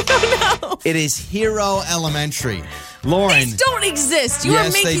 I don't know. It is Hero Elementary. Lauren. These don't exist. You are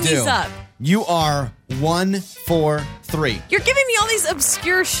yes, making they do. these up. You are 1 for 3. You're giving me all these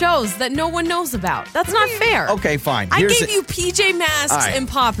obscure shows that no one knows about. That's not fair. Okay, fine. I gave you PJ Masks All right. and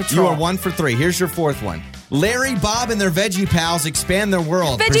Paw Patrol. You are 1 for 3. Here's your 4th one. Larry, Bob, and their veggie pals expand their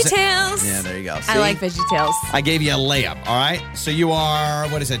world. Veggie Tales. Yeah, there you go. I See? like Veggie Tales. I gave you a layup, all right? So you are,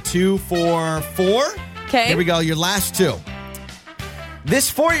 2 for 4? Okay. Here we go, your last 2. This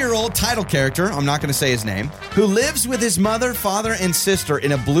 4-year-old title character, I'm not going to say his name, who lives with his mother, father, and sister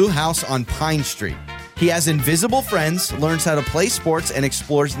in a blue house on Pine Street. He has invisible friends, learns how to play sports, and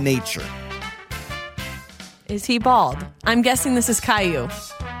explores nature. Is he bald? I'm guessing this is Caillou.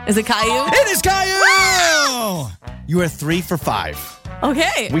 Is it Caillou? It is Caillou! You are 3 for 5.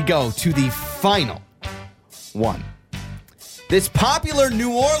 Okay. We go to the final one. This popular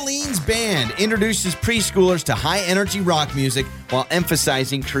New Orleans band introduces preschoolers to high-energy rock music while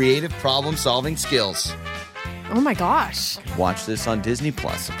emphasizing creative problem-solving skills. Oh my gosh. Watch this on Disney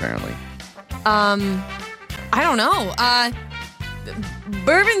Plus, apparently. I don't know.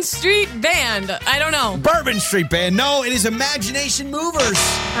 Bourbon Street Band. I don't know. Bourbon Street Band. No, it is Imagination Movers.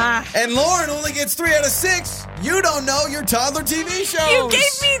 And Lauren only gets 3 out of 6. You don't know your toddler TV shows. You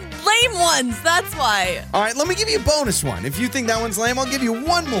gave me lame ones. That's why. All right, let me give you a bonus one. If you think that one's lame, I'll give you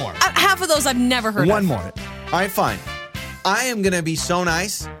one more. Half of those I've never heard of. One more. All right, fine. I am going to be so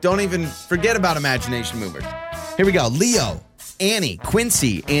nice. Don't even forget about Imagination Movers. Here we go. Leo, Annie,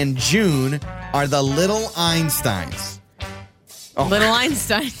 Quincy, and June are the little Einsteins. Oh. Little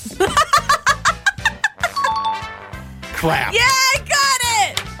Einsteins. Crap. Yeah, I got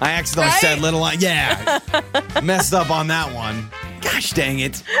it. I accidentally said little Yeah. Messed up on that one. Gosh dang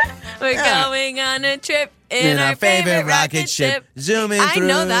it. We're going on a trip in our favorite rocket ship. Zooming I through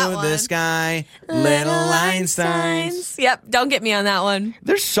know that one. the sky. Little Einsteins. Yep, don't get me on that one.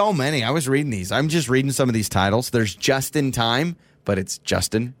 There's so many. I was reading these. I'm just reading some of these titles. There's Just in Time, but it's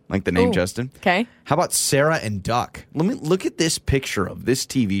Justin, like the name Ooh. Justin. Okay. How about Sarah and Duck? Let me look at this picture of this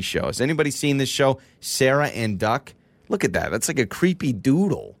TV show. Has anybody seen this show, Sarah and Duck? Look at that. That's like a creepy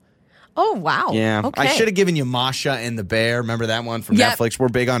doodle. Oh, wow. Yeah. Okay. I should have given you Masha and the Bear. Remember that one from Yep. Netflix? We're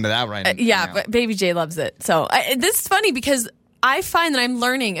big onto that right now. Yeah, but Baby J loves it. So this is funny because I find that I'm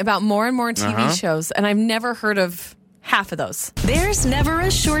learning about more and more TV shows, and I've never heard of half of those. There's never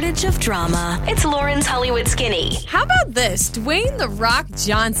a shortage of drama. It's Lauren's Hollywood Skinny. How about this? Dwayne "The Rock"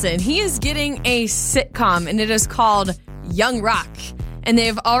 Johnson. He is getting a sitcom, and it is called Young Rock. And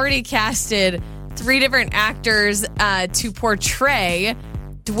they've already casted 3 different actors to portray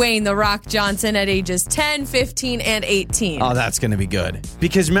Dwayne "The Rock" Johnson at ages 10, 15, and 18. Oh, that's going to be good.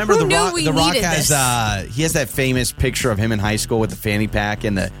 Because remember, Who The knew Rock, we the Rock needed has he has that famous picture of him in high school with the fanny pack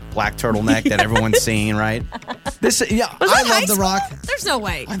and the black turtleneck that everyone's seeing, right? Was I that love high The school? Rock. There's no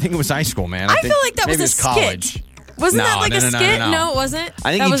way. I think it was high school, man. I feel like that maybe was a it college. skit. Wasn't that like a skit? No, it wasn't.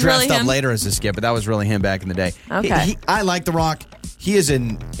 I think that he was dressed really up him? later as a skit, but that was really him back in the day. Okay. I like The Rock. He is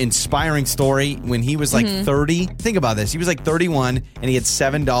an inspiring story. When he was like 30, think about this. He was like 31, and he had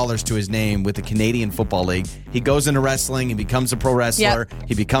 $7 to his name with the Canadian Football League. He goes into wrestling. He becomes a pro wrestler. Yep.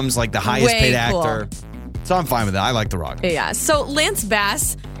 He becomes like the highest paid cool. actor. So I'm fine with that. I like The Rock. Yeah. So Lance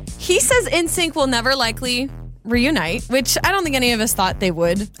Bass, he says NSYNC will never likely reunite, which I don't think any of us thought they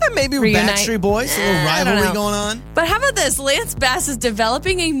would. Maybe with reunite. Backstreet Boys, a little I don't rivalry know. going on. But how about this? Lance Bass is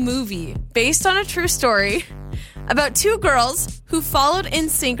developing a movie based on a true story about 2 girls who followed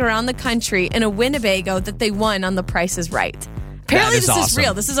NSYNC around the country in a Winnebago that they won on The Price is Right. Apparently is this is awesome.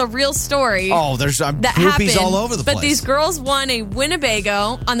 real. This is a real story. Oh, there's that groupies happened, all over the place. But these girls won a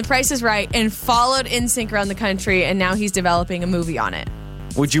Winnebago on The Price is Right and followed NSYNC around the country, and now he's developing a movie on it.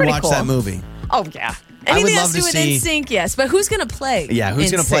 Would you pretty watch cool. that movie? Oh, yeah. I would Anything love else to do to with see- NSYNC, yes. But who's going to play? Yeah, who's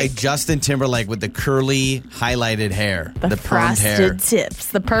going to play NSYNC? Justin Timberlake with the curly, highlighted hair? The permed hair. frosted tips.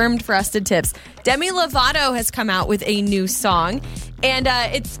 The permed frosted tips. Demi Lovato has come out with a new song. And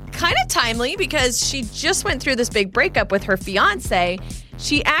it's kind of timely because she just went through this big breakup with her fiance.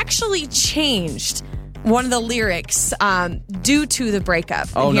 She actually changed one of the lyrics due to the breakup.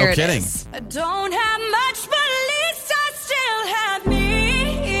 Oh, And no here it kidding. is. I don't have much, but at least I still have me.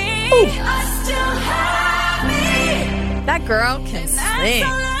 I still have me. That girl can sing.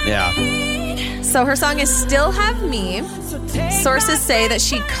 Yeah. So her song is Still Have Me. Sources say that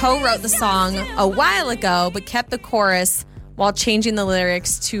she co-wrote the song a while ago, but kept the chorus while changing the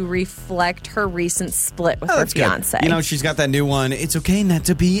lyrics to reflect her recent split with her That's good. fiance. You know, she's got that new one, It's Okay Not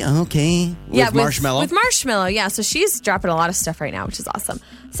to Be Okay, with Marshmello. With Marshmello, yeah. So she's dropping a lot of stuff right now, which is awesome.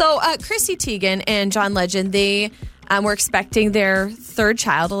 So Chrissy Teigen and John Legend, they were expecting their 3rd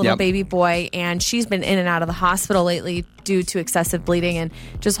child, a little Yep. baby boy, and she's been in and out of the hospital lately due to excessive bleeding and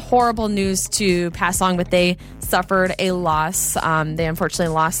just horrible news to pass along, but they suffered a loss. They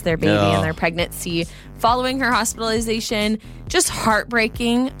unfortunately lost their baby Oh. and their pregnancy following her hospitalization. Just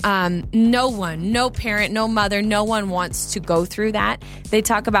heartbreaking. No one, no parent, no mother, no one wants to go through that. They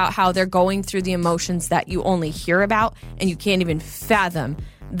talk about how they're going through the emotions that you only hear about and you can't even fathom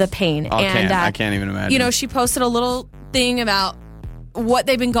the pain. I and can't even imagine. You know, she posted a little thing about what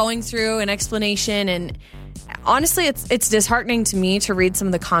they've been going through, an explanation, and honestly, it's disheartening to me to read some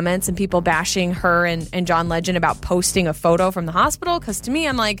of the comments and people bashing her and John Legend about posting a photo from the hospital, because to me,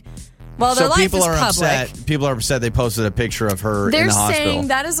 I'm like, well, their so life people is are public. upset. People are upset they posted a picture of her They're in the hospital. saying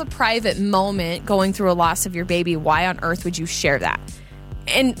that is a private moment going through a loss of your baby. Why on earth would you share that?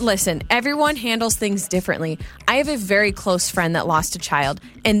 And listen, everyone handles things differently. I have a very close friend that lost a child,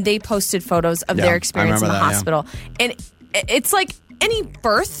 and they posted photos of Yeah, their experience in the I remember that, hospital. And it's like any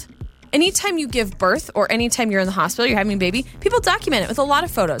birth, anytime you give birth or anytime you're in the hospital, you're having a baby, people document it with a lot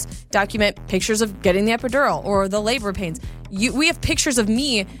of photos. Document pictures of getting the epidural or the labor pains. We have pictures of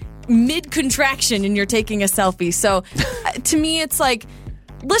me mid-contraction and you're taking a selfie. So to me, it's like,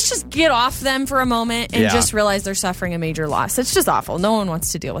 let's just get off them for a moment and Yeah. just realize they're suffering a major loss. It's just awful. No one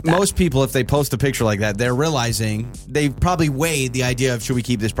wants to deal with that. Most people, if they post a picture like that, they're realizing they've probably weighed the idea of should we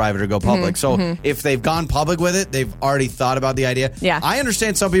keep this private or go public. So if they've gone public with it, they've already thought about the idea. Yeah. I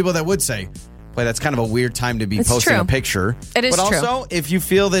understand some people that would say, boy, that's kind of a weird time to be It's posting true. a picture. It is but true. also, if you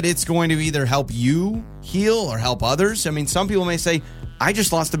feel that it's going to either help you heal or help others, I mean, some people may say, I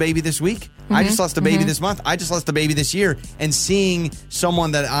just lost a baby this week. I just lost a baby this month. I just lost a baby this year. And seeing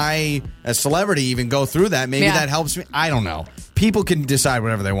someone that a celebrity even go through that, maybe Yeah. that helps me. I don't know. People can decide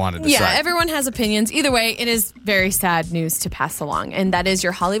whatever they want to decide. Yeah, everyone has opinions. Either way, it is very sad news to pass along. And that is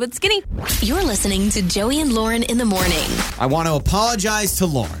your Hollywood Skinny. You're listening to Joey and Lauren in the morning. I want to apologize to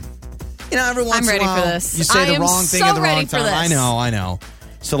Lauren. You know, every once I'm ready in a while, for this. you say I the am wrong thing so at the ready wrong for time. this. I know.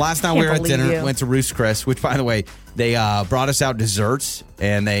 So last night we were at believe dinner, you. went to Ruth's Chris, which, by the way, they brought us out desserts,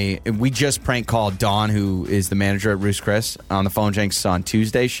 and we just prank called Dawn, who is the manager at Ruth's Chris, on the phone Jenks on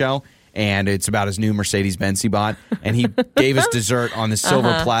Tuesday's show, and it's about his new Mercedes-Benz he bought, and he gave us dessert on the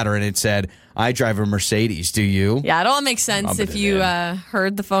silver platter, and it said, I drive a Mercedes, do you? Yeah, it all makes sense I'll if put it you in.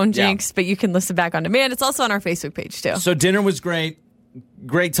 heard the phone jinx, but you can listen back on demand. It's also on our Facebook page, too. So dinner was great.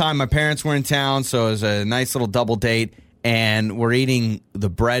 Great time. My parents were in town, so it was a nice little double date. and we're eating the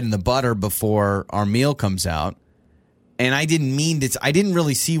bread and the butter before our meal comes out. And I didn't mean to. I didn't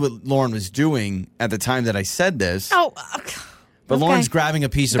really see what Lauren was doing at the time that I said this. Oh, but okay. Lauren's grabbing a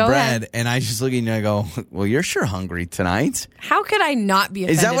piece of Go bread, ahead. and I just look at you and I go, well, you're sure hungry tonight. How could I not be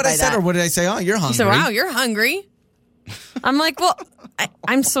offended Is that what by I said, that? or what did I say? Oh, you're hungry. You said, wow, you're hungry. I'm like, well,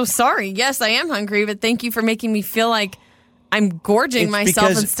 I'm so sorry. Yes, I am hungry, but thank you for making me feel like I'm gorging It's myself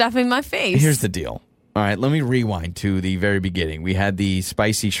because- and stuffing my face. Here's the deal. All right, let me rewind to the very beginning. We had the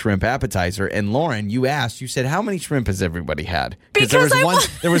spicy shrimp appetizer, and Lauren, you said, how many shrimp has everybody had? Because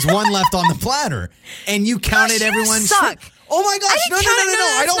there was one left on the platter, and you counted Gosh, you everyone's suck. shrimp. Oh my gosh, no,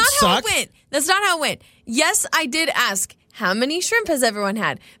 I that's don't not suck. How it went. That's not how it went. Yes, I did ask, how many shrimp has everyone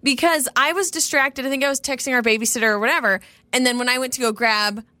had? Because I was distracted. I think I was texting our babysitter or whatever, and then when I went to go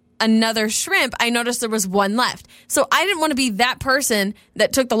grab another shrimp, I noticed there was one left. So I didn't want to be that person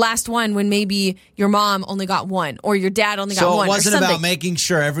that took the last one when maybe your mom only got one or your dad only got one. So it wasn't or something. about making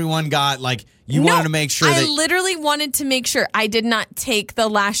sure everyone got, like, you wanted to make sure I that... literally wanted to make sure I did not take the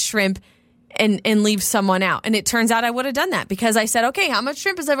last shrimp and leave someone out. And it turns out I would have done that because I said, okay, how much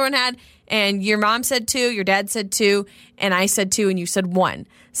shrimp has everyone had? And your mom said 2, your dad said 2, and I said 2, and you said 1.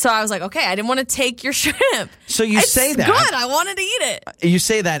 So I was like, okay, I didn't want to take your shrimp. So you say that. It's good. I wanted to eat it. You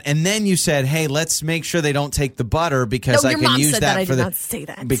say that, and then you said, hey, let's make sure they don't take the butter because No, I your can mom use said that that. I for did the... not say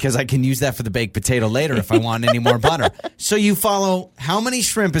that. Because I can use that for the baked potato later if I want any more butter. So you follow how many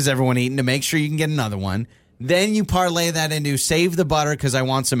shrimp has everyone eaten to make sure you can get another one. Then you parlay that into save the butter because I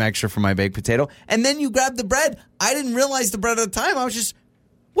want some extra for my baked potato. And then you grab the bread. I didn't realize the bread at the time. I was just,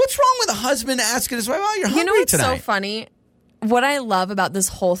 what's wrong with a husband asking his wife, oh, you're hungry You know what's tonight? so funny? What I love about this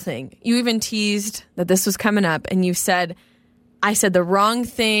whole thing, you even teased that this was coming up, and you said, I said the wrong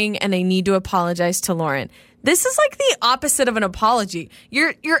thing, and I need to apologize to Lauren. This is like the opposite of an apology.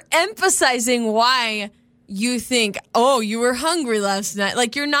 You're emphasizing why you think, oh, you were hungry last night.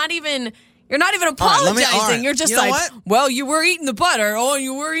 Like you're not even apologizing. all right. You're just You know like, what? well, you were eating the butter. Oh,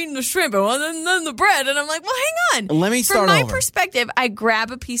 you were eating the shrimp. Oh, and then the bread. And I'm like, well, hang on. Let me start From my over. perspective, I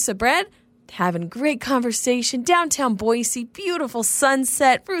grab a piece of bread, having great conversation, downtown Boise, beautiful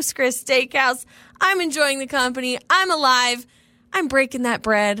sunset, Ruth's Chris Steakhouse. I'm enjoying the company. I'm alive. I'm breaking that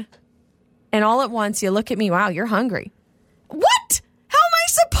bread. And all at once, you look at me, wow, you're hungry. What? How am I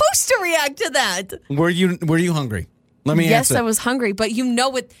supposed to react to that? Were you hungry? Let me Yes, answer. I was hungry, but you know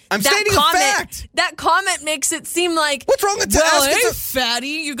what? I'm that stating a comment, fact. That comment makes it seem like, What's wrong with well, asking hey, to- fatty,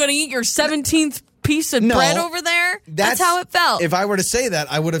 you're going to eat your 17th piece of No, bread over there? That's how it felt. If I were to say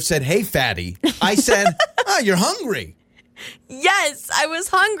that, I would have said, hey, fatty. I said, oh, you're hungry. Yes, I was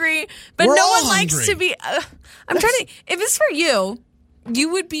hungry, but We're no all one likes hungry. to be. I'm trying to. If it's for you, you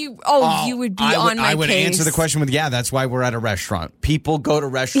would be. You would be on my I would case. answer the question with, yeah, that's why we're at a restaurant. People go to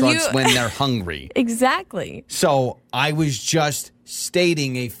restaurants when they're hungry. Exactly. So I was just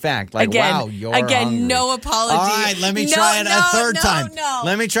stating a fact. Like, Again, wow, you're hungry. no apology. All right, let me No, try it a third no, time. no.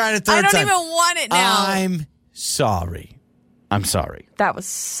 Let me try it a third I time. don't even want it now. I'm sorry. I'm sorry. That was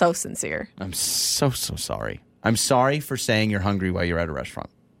so sincere. I'm so sorry. I'm sorry for saying you're hungry while you're at a restaurant.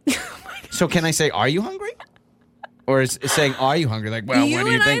 So can I say, are you hungry? Or is saying, are you hungry? Like, well, You what do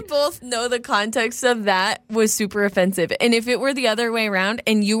you and think? I both know the context of that was super offensive. And if it were the other way around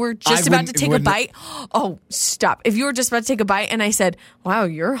and you were just about to take a bite, oh, stop. If you were just about to take a bite and I said, wow,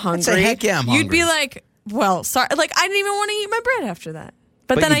 you're hungry. say, heck yeah, I'm You'd be hungry. like, well, sorry. Like, I didn't even want to eat my bread after that.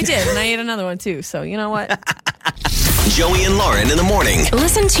 But then you I did, and I ate another one too. So you know what? Joey and Lauren in the morning.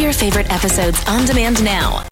 Listen to your favorite episodes on demand now